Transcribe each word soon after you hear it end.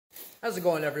How's it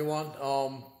going, everyone?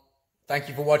 Thank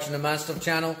you for watching the Man Stuff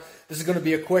channel. This is going to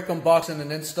be a quick unboxing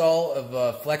and install of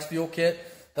a flex fuel kit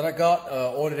that I got.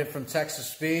 Ordered it from Texas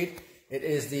Speed. It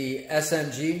is the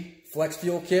SMG flex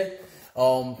fuel kit.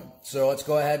 So let's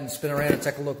go ahead and spin around and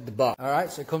take a look at the box.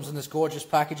 Alright, so it comes in this gorgeous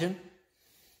packaging.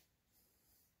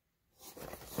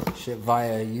 Shipped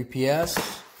via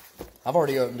UPS. I've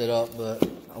already opened it up, but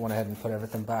I went ahead and put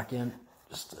everything back in.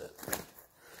 Just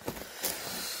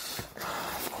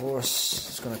of course,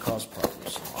 it's going to cause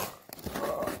problems.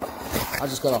 I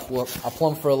just got off work. I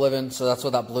plumb for a living, so that's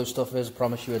what that blue stuff is. I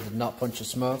promise you, I did not punch a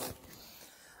smoke.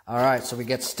 Alright, so we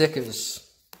get stickers.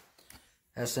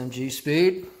 SMG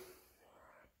Speed.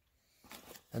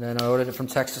 And then I ordered it from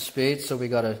Texas Speed, so we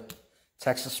got a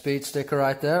Texas Speed sticker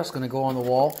right there. It's going to go on the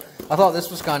wall. I thought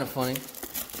this was kind of funny.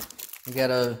 You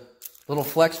get a little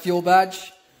flex fuel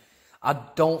badge. I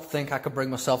don't think I could bring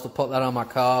myself to put that on my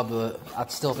car, but I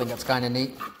still think it's kind of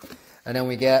neat. And then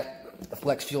we get the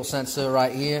flex fuel sensor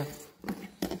right here.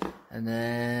 And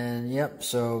then, yep,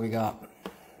 so we got,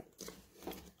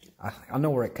 I know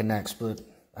where it connects, but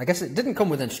I guess it didn't come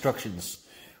with instructions,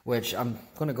 which I'm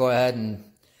going to go ahead and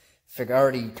figure. I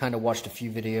already kind of watched a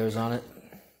few videos on it.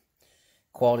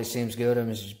 Quality seems good. I mean,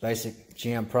 it's just basic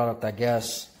GM product, I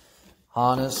guess.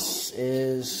 Harness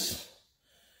is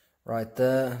right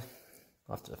there.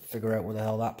 I'll have to figure out where the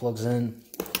hell that plugs in.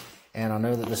 And I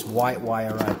know that this white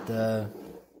wire right there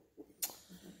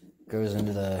goes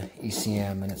into the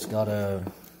ECM, and it's got the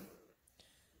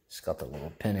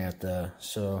little pin out there.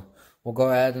 So we'll go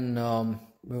ahead and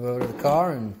move over to the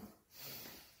car and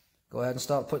go ahead and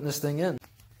start putting this thing in.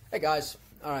 Hey guys,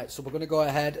 all right, so we're gonna go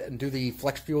ahead and do the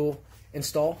flex fuel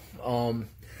install.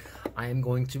 I am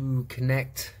going to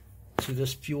connect to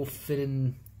this fuel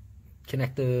fitting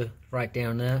connector right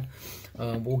down there.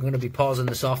 We're going to be pausing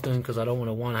this often because I don't want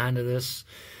to one-handed this.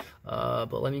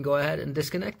 But let me go ahead and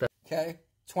disconnect that. Okay,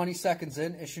 20 seconds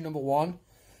in, issue number 1.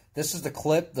 This is the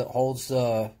clip that holds,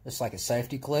 it's like a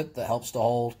safety clip that helps to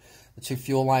hold the two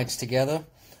fuel lines together.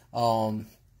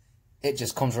 It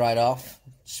just comes right off.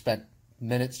 Spent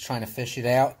minutes trying to fish it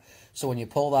out. So when you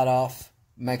pull that off,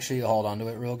 make sure you hold onto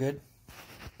it real good.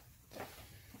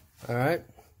 Alright,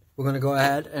 we're going to go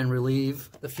ahead and relieve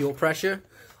the fuel pressure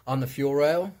on the fuel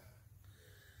rail.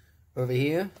 Over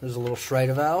here, there's a little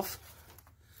Schrader valve.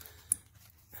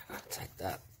 Take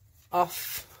that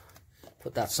off.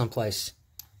 Put that someplace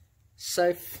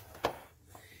safe.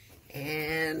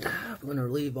 And I'm going to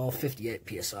relieve all 58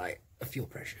 psi of fuel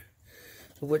pressure,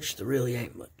 of which there really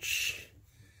ain't much.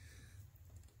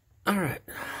 Alright.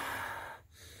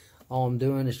 All I'm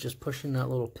doing is just pushing that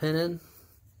little pin in.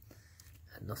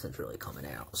 And nothing's really coming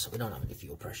out, so we don't have any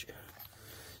fuel pressure.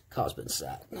 Car's been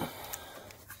sat.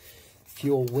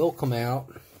 Fuel will come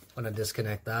out when I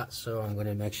disconnect that, so I'm going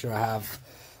to make sure I have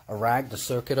a rag to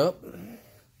soak it up.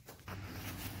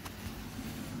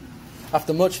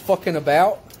 After much fucking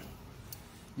about,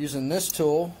 using this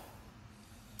tool,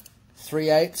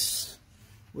 3/8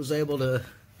 was able to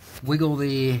wiggle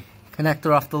the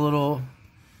connector off the little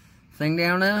thing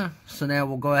down there. So now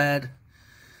we'll go ahead,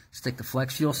 stick the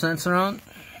flex fuel sensor on.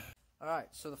 Alright,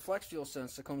 so the flex fuel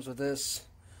sensor comes with this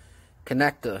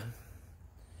connector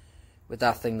with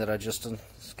that thing that I just,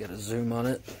 let's get a zoom on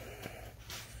it,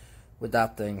 with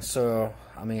that thing. So,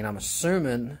 I mean, I'm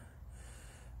assuming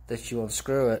that you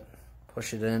unscrew it,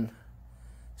 push it in,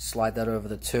 slide that over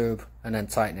the tube, and then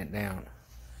tighten it down.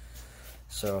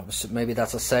 So maybe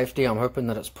that's a safety. I'm hoping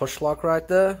that it's push lock right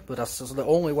there, but that's the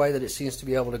only way that it seems to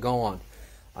be able to go on.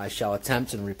 I shall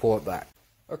attempt and report back.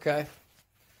 Okay,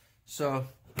 so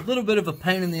a little bit of a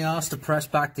pain in the ass to press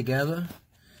back together,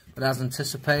 but as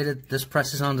anticipated, this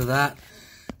presses onto that.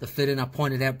 The fitting I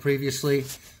pointed out previously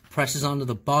presses onto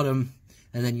the bottom,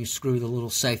 and then you screw the little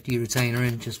safety retainer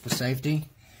in just for safety.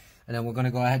 And then we're going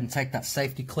to go ahead and take that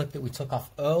safety clip that we took off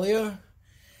earlier,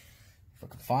 if I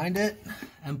can find it,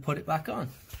 and put it back on.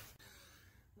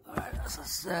 Alright, as I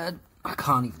said, I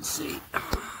can't even see.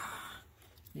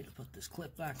 Need to put this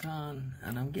clip back on,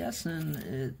 and I'm guessing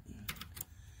it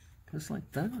goes like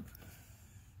that.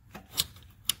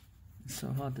 It's so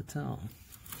hard to tell.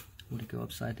 Would it go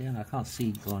upside down? I can't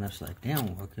see going upside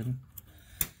down working.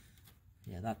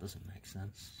 Yeah, that doesn't make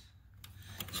sense.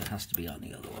 So it has to be on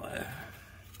the other way.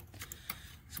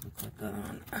 So we clip that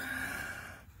on.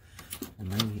 And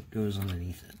then it goes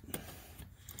underneath it.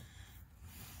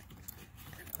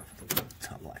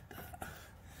 Top like that.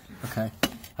 Okay.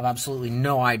 I have absolutely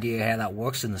no idea how that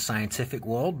works in the scientific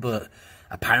world, but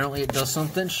apparently it does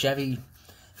something. Chevy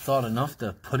thought enough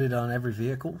to put it on every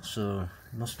vehicle, so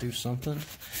it must do something.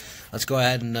 let's go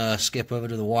ahead and skip over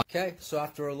to the wire. Okay, so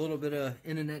after a little bit of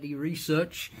internet-y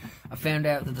research, I found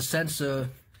out that the sensor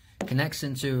connects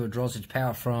into or draws its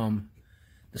power from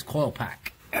this coil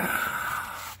pack.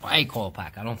 Well, a coil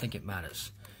pack, I don't think it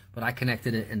matters. But I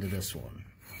connected it into this one.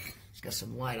 Let's get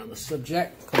some light on the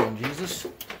subject. Come on, Jesus.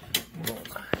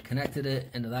 Connected it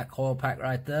into that coil pack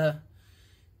right there.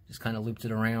 Just kind of looped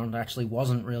it around. Actually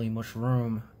wasn't really much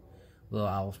room. Well,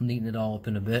 I'll neaten it all up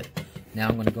in a bit. Now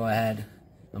I'm going to go ahead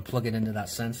and plug it into that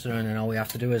sensor, and then all we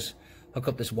have to do is hook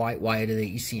up this white wire to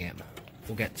the ECM.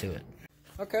 We'll get to it.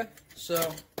 Okay,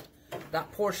 so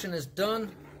that portion is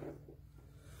done.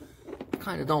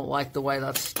 Kind of don't like the way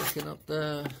that's sticking up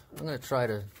there. I'm going to try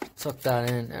to tuck that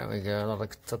in. There we go. I'll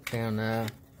like tuck down there.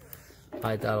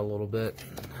 Hide that a little bit.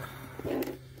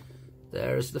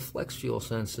 There's the flex fuel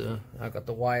sensor. I've got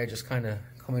the wire just kind of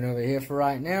coming over here for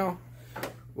right now.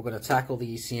 We're going to tackle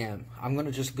the ECM. I'm going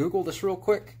to just Google this real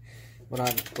quick, but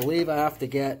I believe I have to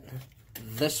get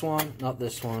this one, not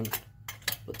this one,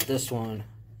 but this one.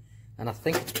 And I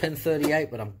think it's pin 38,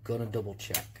 but I'm going to double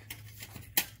check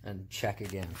and check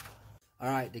again.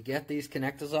 Alright, to get these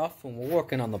connectors off, when we're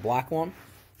working on the black one,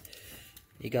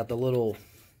 you got the little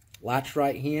latch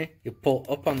right here. You pull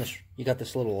up on this, you got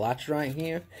this little latch right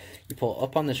here. You pull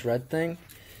up on this red thing,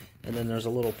 and then there's a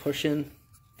little push-in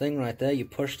thing right there. You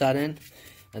push that in,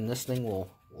 and this thing will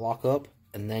lock up,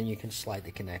 and then you can slide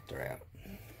the connector out.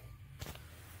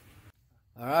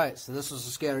 Alright, so this was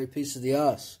a scary piece of the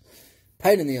ass.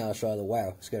 Pain in the ass, rather.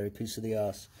 Wow, scary piece of the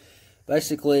ass.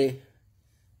 Basically,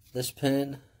 this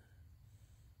pin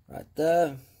right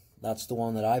there, that's the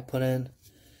one that I put in.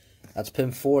 That's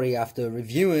pin 40. After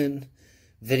reviewing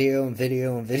video and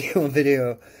video and video and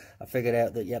video, I figured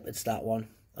out that, yep, it's that one.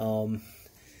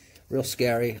 Real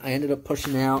scary. I ended up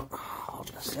pushing out,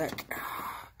 hold on a sec.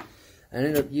 I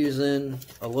ended up using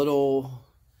a little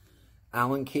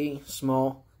Allen key,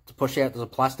 small, to push out. There's a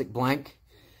plastic blank.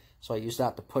 So I used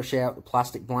that to push out the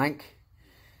plastic blank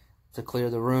to clear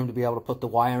the room to be able to put the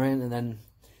wire in. And then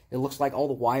it looks like all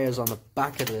the wires on the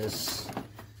back of this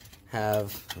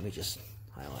have, let me just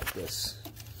highlight this.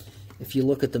 If you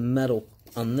look at the metal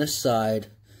on this side,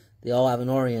 they all have an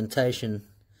orientation.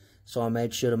 So I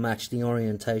made sure to match the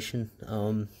orientation,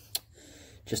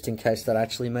 just in case that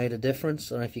actually made a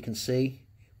difference. I don't know if you can see,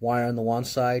 wire on the one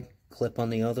side, clip on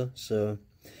the other. So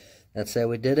that's how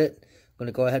we did it. I'm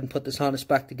going to go ahead and put this harness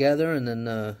back together, and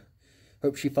then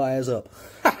hope she fires up.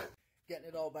 Getting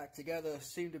it all back together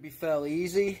seemed to be fairly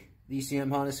easy. The ECM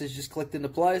harness is just clicked into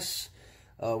place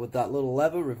with that little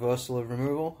lever, reversal of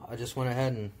removal. I just went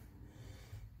ahead and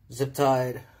zip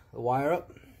tied the wire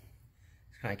up.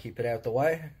 Just kind of keep it out the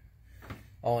way.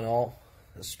 All in all,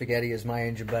 as spaghetti as my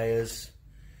engine bay is,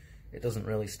 it doesn't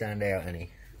really stand out any.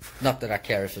 Not that I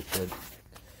care if it did.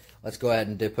 Let's go ahead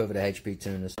and dip over to HP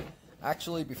tuners.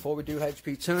 Actually, before we do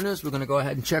HP tuners, we're going to go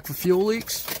ahead and check for fuel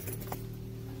leaks.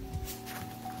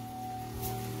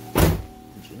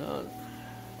 Engine on.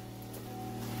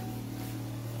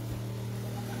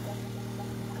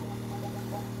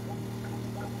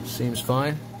 Seems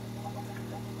fine.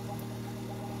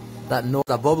 That noise,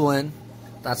 that bubbling,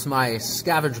 that's my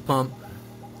scavenger pump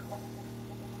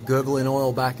gurgling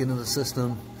oil back into the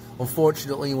system.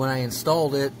 Unfortunately, when I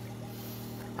installed it,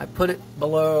 I put it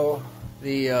below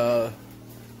the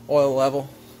oil level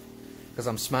because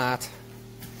I'm smart.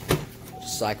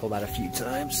 Just cycle that a few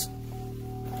times.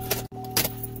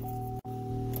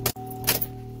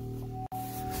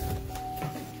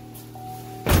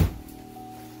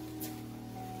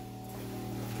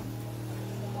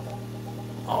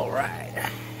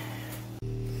 Alright.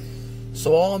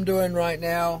 So all I'm doing right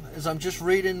now is I'm just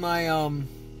reading my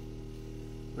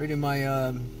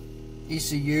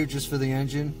ECU just for the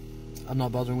engine. I'm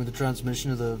not bothering with the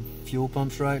transmission or the fuel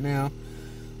pumps right now.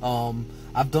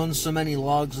 I've done so many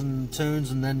logs and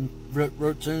tunes and then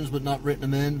wrote tunes but not written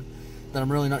them in that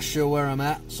I'm really not sure where I'm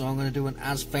at. So I'm going to do an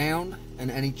as found, and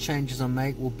any changes I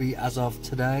make will be as of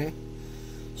today.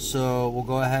 So we'll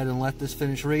go ahead and let this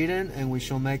finish reading, and we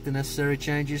shall make the necessary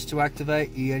changes to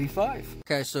activate E85.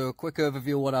 Okay, so a quick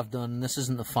overview of what I've done. This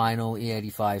isn't the final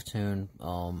E85 tune.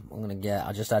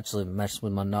 I just actually messed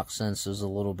with my knock sensors a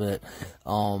little bit.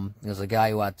 There's a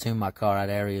guy who had tuned my car at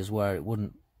areas where it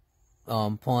wouldn't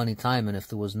pull any timing if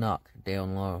there was knock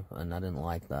down low, and I didn't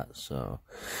like that. So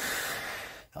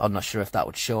I'm not sure if that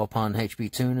would show up on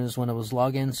HP tuners when I was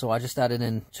logging. So I just added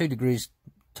in 2 degrees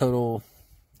total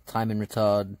timing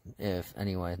retard.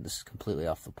 Anyway, this is completely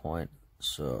off the point,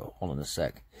 so hold on a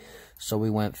sec. So we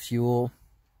went fuel,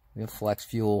 we have flex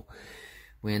fuel,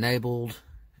 we enabled,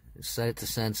 set it to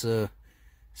sensor,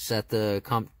 set the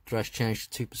comp thresh change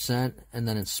to 2%, and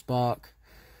then in spark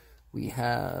we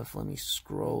have, let me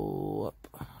scroll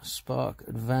up, Spark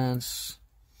Advance.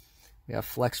 We have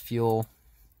Flex Fuel.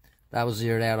 That was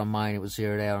zeroed out on mine. It was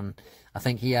zeroed out on, I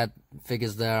think he had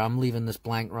figures there. I'm leaving this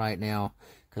blank right now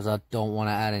because I don't want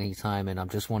to add any time in. I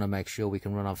just want to make sure we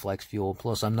can run on Flex Fuel.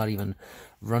 Plus, I'm not even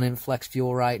running Flex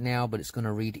Fuel right now, but it's going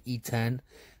to read E10,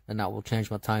 and that will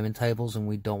change my timing tables, and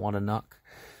we don't want to knock.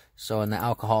 So in the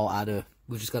alcohol adder,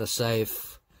 we've just got to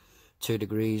save 2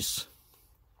 degrees.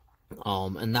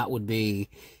 And that would be,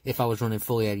 if I was running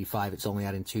fully 85, it's only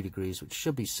adding 2 degrees, which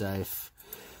should be safe.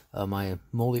 My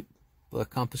multi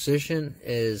composition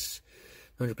is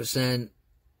 100%,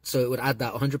 so it would add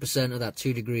that 100% of that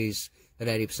 2 degrees at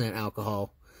 80%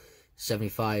 alcohol,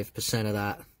 75% of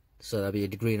that, so that'd be 1.5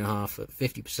 degrees at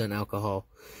 50% alcohol.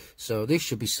 So these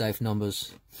should be safe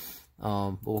numbers.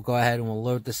 But we'll go ahead and we'll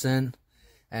load this in,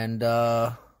 and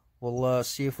we'll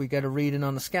see if we get a reading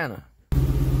on the scanner.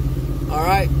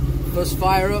 Alright, first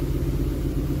fire up,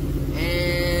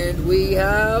 and we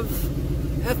have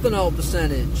ethanol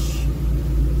percentage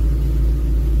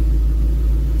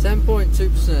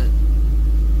 10.2%.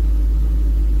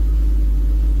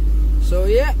 So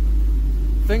yeah,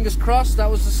 fingers crossed that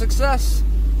was a success.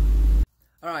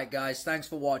 Alright guys, thanks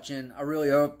for watching. I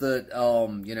really hope that,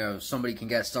 you know, somebody can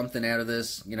get something out of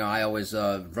this. You know, I always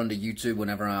run to YouTube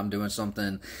whenever I'm doing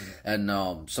something, and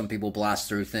some people blast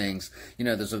through things. You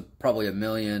know, there's probably a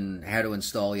million how to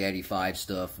install the 85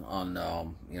 stuff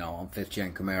on, you know, on 5th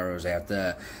gen Camaros out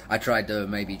there. I tried to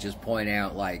maybe just point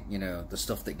out, like, you know, the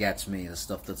stuff that gets me, the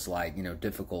stuff that's, like, you know,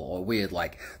 difficult or weird,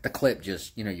 like the clip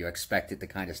just, you know, you expect it to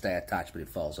kind of stay attached but it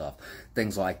falls off.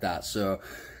 Things like that. So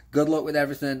good luck with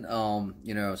everything.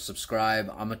 You know, subscribe.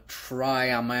 I'm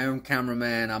my own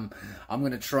cameraman. I'm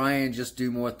gonna try and just do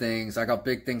more things. I got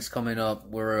big things coming up.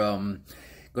 We're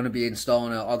gonna be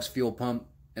installing an aux fuel pump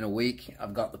in a week.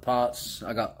 I've got the parts.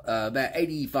 I got about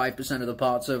 85% of the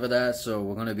parts over there. So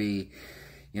we're gonna be,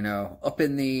 you know, up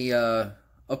in the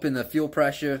fuel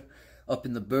pressure, up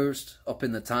in the boost, up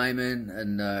in the timing,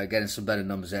 and getting some better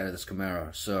numbers out of this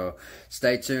Camaro. So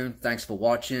stay tuned. Thanks for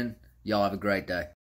watching. Y'all have a great day.